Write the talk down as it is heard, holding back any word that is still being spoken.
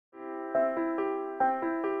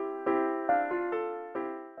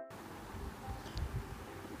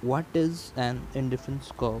What is an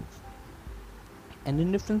indifference curve? An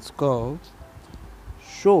indifference curve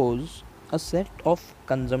shows a set of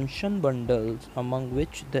consumption bundles among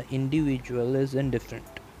which the individual is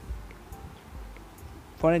indifferent.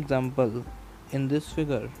 For example, in this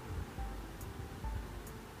figure,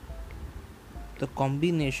 the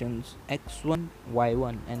combinations x1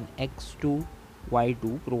 y1 and x2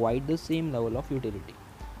 y2 provide the same level of utility.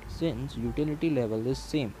 Since utility level is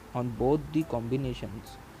same on both the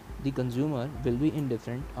combinations, the consumer will be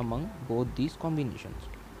indifferent among both these combinations.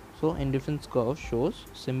 So indifference curve shows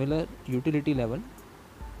similar utility level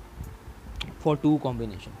for two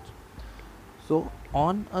combinations. So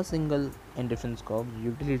on a single indifference curve,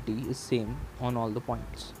 utility is same on all the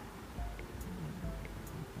points.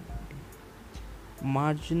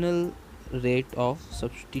 Marginal rate of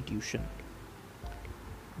substitution.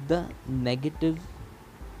 The negative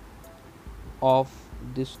of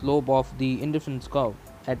the slope of the indifference curve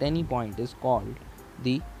at any point is called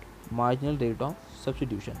the marginal rate of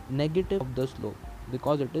substitution. Negative of the slope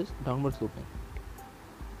because it is downward sloping,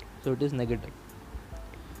 so it is negative.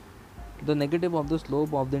 The negative of the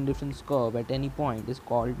slope of the indifference curve at any point is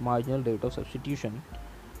called marginal rate of substitution.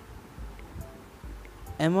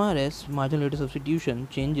 MRS, marginal rate of substitution,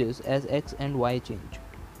 changes as x and y change.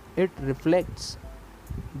 It reflects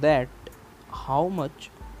that how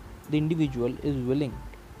much the individual is willing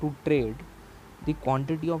to trade the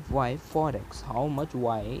quantity of y for x, how much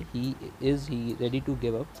y he ready to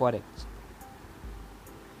give up for x.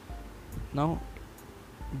 Now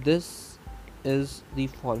this is the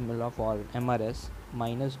formula for MRS: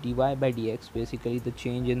 minus dy by dx, basically the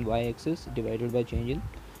change in y axis divided by change in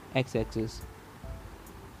x axis.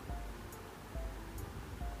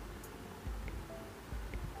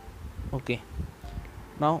 Okay,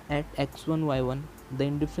 now at x1 y1 the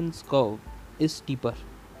indifference curve is steeper.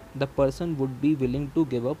 The person would be willing to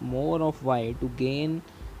give up more of y to gain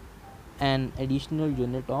an additional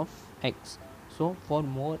unit of x. So for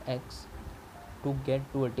more x,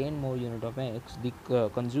 to attain more unit of x, the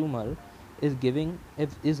consumer is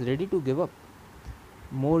ready to give up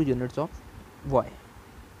more units of y.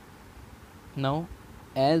 Now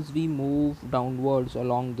as we move downwards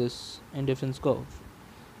along this indifference curve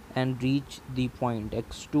and reach the point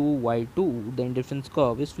x2 y2, the indifference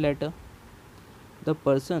curve is flatter. The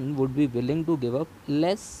person would be willing to give up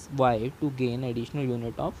less y to gain additional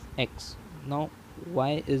unit of x. Now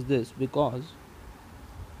why is this? Because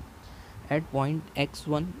at point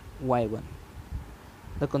x1 y1,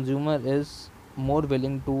 the consumer is more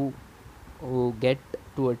willing to get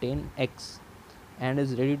to attain x and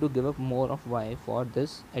is ready to give up more of y for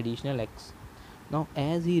this additional x. Now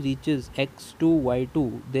as he reaches x2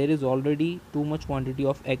 y2, there is already too much quantity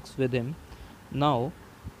of x with him. Now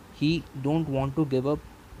he don't want to give up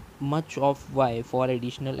much of y for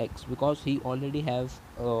additional x because he already have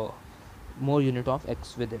more unit of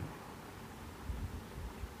x with him.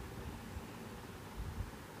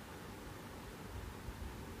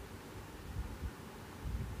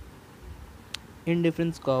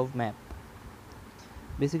 Indifference curve map.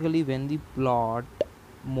 Basically when we plot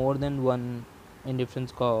more than one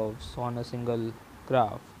indifference curves on a single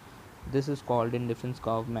graph, this is called indifference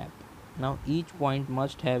curve map. Now each point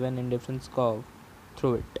must have an indifference curve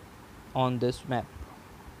through it on this map.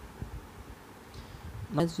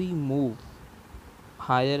 Now, as we move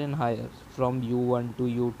higher and higher from u1 to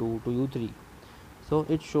u2 to u3, so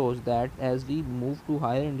it shows that as we move to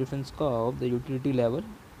higher indifference curve, the utility level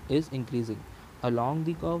is increasing. Along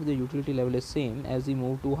the curve, the utility level is same. As we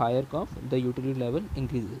move to higher curve, the utility level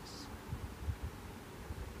increases.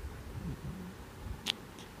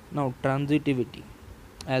 Now transitivity,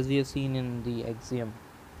 as we have seen in the axiom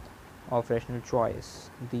of rational choice,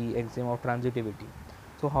 the axiom of transitivity.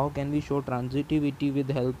 So how can we show transitivity with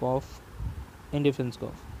the help of indifference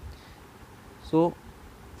curve? So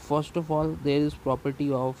first of all, there is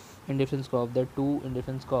property of indifference curve that two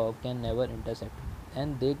indifference curve can never intersect,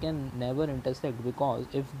 and they can never intersect because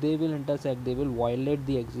if they will intersect, they will violate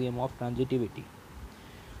the axiom of transitivity.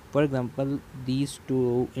 For example, these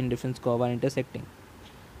two indifference curve are intersecting.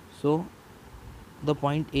 So the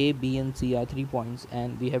point A, B and C are 3 points,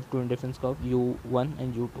 and we have two indifference curve u1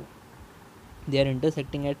 and u2. They are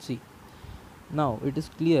intersecting at C. Now it is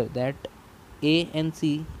clear that A and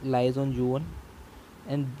C lies on u1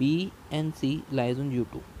 and B and C lies on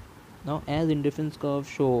u2. Now as indifference curve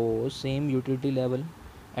shows same utility level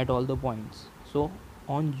at all the points, so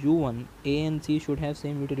on u1 A and C should have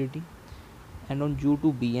same utility, and on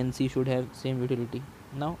u2 B and C should have same utility.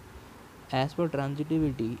 Now as per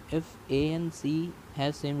transitivity, if A and C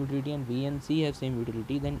have same utility and B and C have same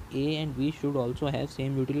utility, then A and B should also have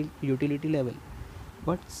same utility level.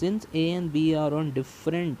 But since A and B are on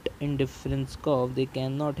different indifference curve, they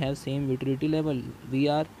cannot have same utility level. We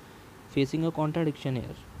are facing a contradiction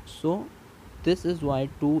here. So this is why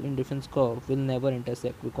two indifference curve will never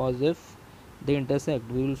intersect, because if they intersect,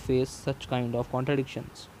 we will face such kind of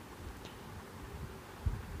contradictions.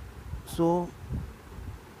 So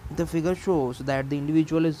the figure shows that the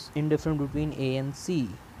individual is indifferent between A and C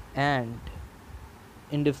and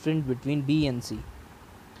indifferent between B and C.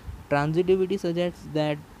 Transitivity suggests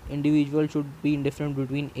that individual should be indifferent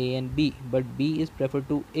between A and B, but B is preferred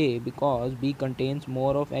to A because B contains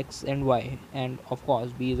more of X and Y, and of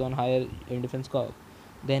course B is on higher indifference curve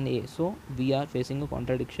than A. So we are facing a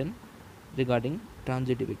contradiction regarding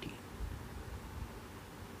transitivity.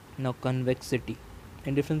 Now convexity.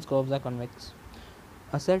 Indifference curves are convex.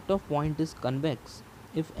 A set of points is convex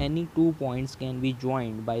if any two points can be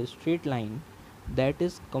joined by a straight line that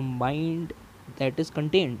is combined that is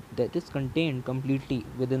contained completely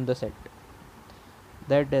within the set.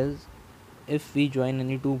 That is, if we join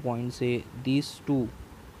any two points, say these two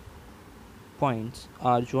points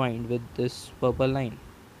are joined with this purple line.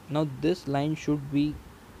 Now this line should be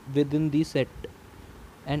within the set,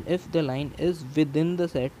 and if the line is within the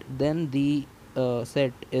set, then the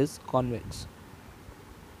set is convex.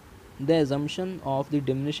 The assumption of the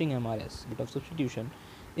diminishing MRS of substitution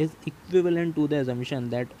is equivalent to the assumption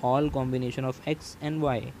that all combination of x and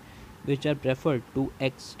y which are preferred to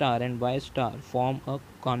x star and y star form a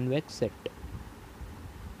convex set.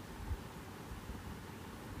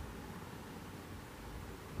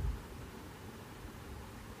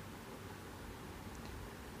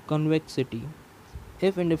 Convexity.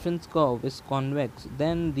 If indifference curve is convex,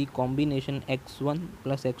 then the combination x1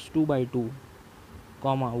 plus x2 by 2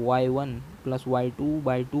 comma y1 plus y2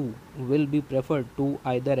 by 2 will be preferred to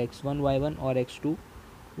either x1 y1 or x2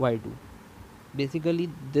 y2. Basically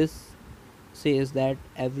this says that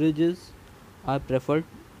averages are preferred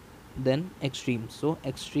than extremes, so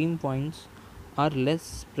extreme points are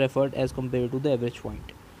less preferred as compared to the average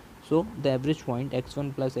point. So the average point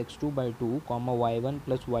x1 plus x2 by 2 comma y1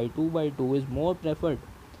 plus y2 by 2 is more preferred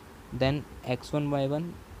than x1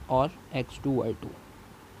 y1 or x2 y2.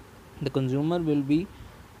 The consumer will be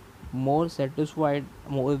more satisfied,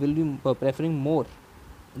 will be preferring more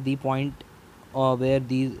the point where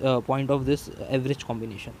these point of this average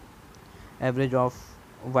combination, average of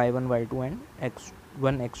y1 y2 and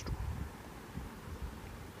x1 x2,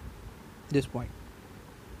 this point.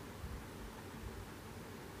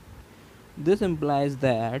 This implies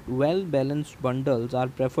that well balanced bundles are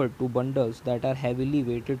preferred to bundles that are heavily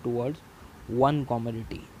weighted towards one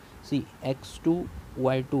commodity. See, x2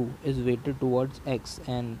 y2 is weighted towards x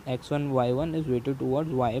and x1 y1 is weighted towards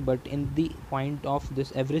y, but in the point of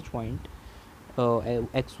this average point,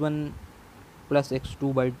 x1 plus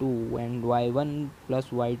x2 by 2 and y1 plus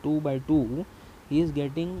y2 by 2, he is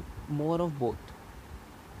getting more of both.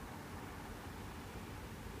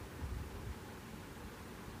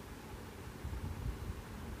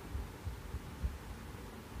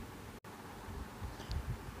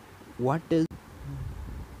 What is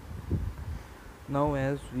now,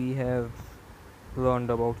 as we have learned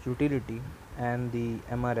about utility and the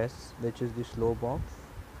MRS, which is the slope of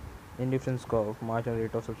indifference curve, marginal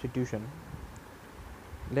rate of substitution,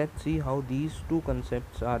 let's see how these two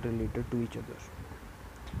concepts are related to each other.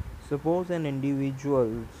 Suppose an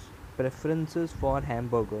individual's preferences for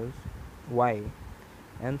hamburgers y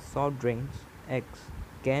and soft drinks x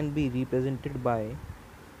can be represented by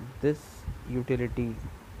this utility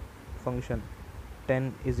function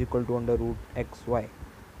 10 is equal to under root xy.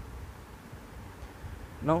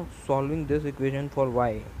 Now solving this equation for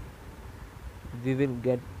y, we will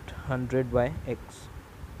get 100 by x.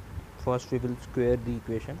 First we will square the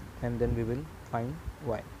equation and then we will find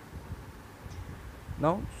y.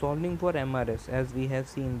 Now solving for MRS, as we have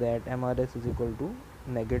seen that MRS is equal to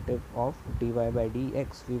negative of dy by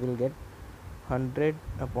dx, we will get 100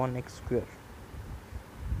 upon x square.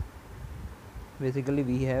 Basically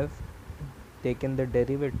we have taken the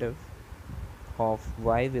derivative of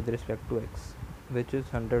y with respect to x, which is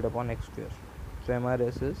 100 upon x square. So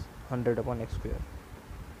MRS is 100 upon x square.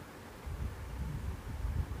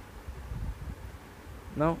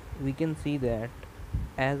 Now we can see that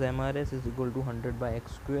as MRS is equal to 100 by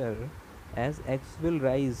x square, as x will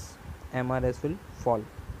rise, MRS will fall.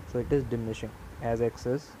 So it is diminishing. As x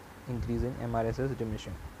is increasing, MRS is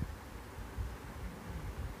diminishing.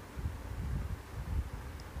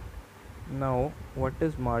 Now what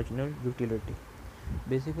is marginal utility?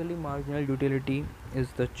 Basically marginal utility is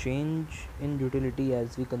the change in utility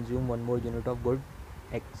as we consume one more unit of good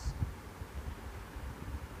x,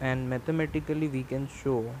 and mathematically we can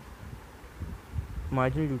show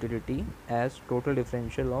marginal utility as total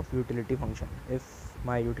differential of utility function. If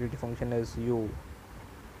my utility function is u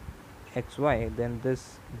xy, then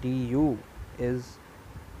this du is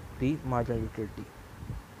the marginal utility.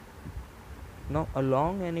 Now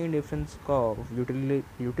along any indifference curve,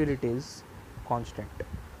 utility is constant,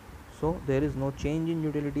 so there is no change in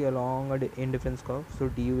utility along a indifference curve, so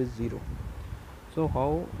du is 0. So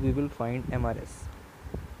how we will find MRS?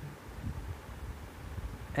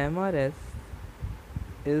 MRS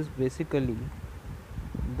is basically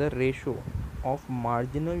the ratio of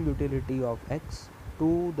marginal utility of x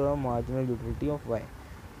to the marginal utility of y.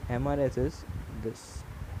 MRS is this: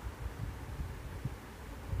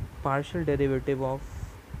 partial derivative of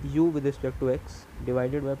u with respect to x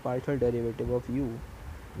divided by partial derivative of u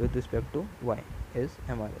with respect to y is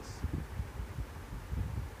MRS.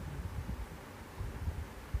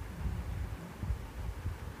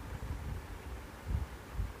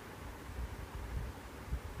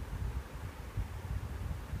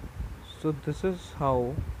 So this is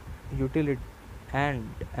how utility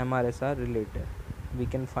and MRS are related. We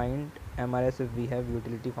can find MRS if we have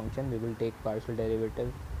utility function. We will take partial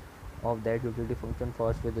derivative of that utility function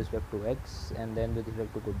first with respect to x and then with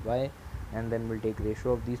respect to y, and then we'll take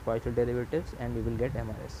ratio of these partial derivatives and we will get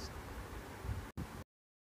MRS.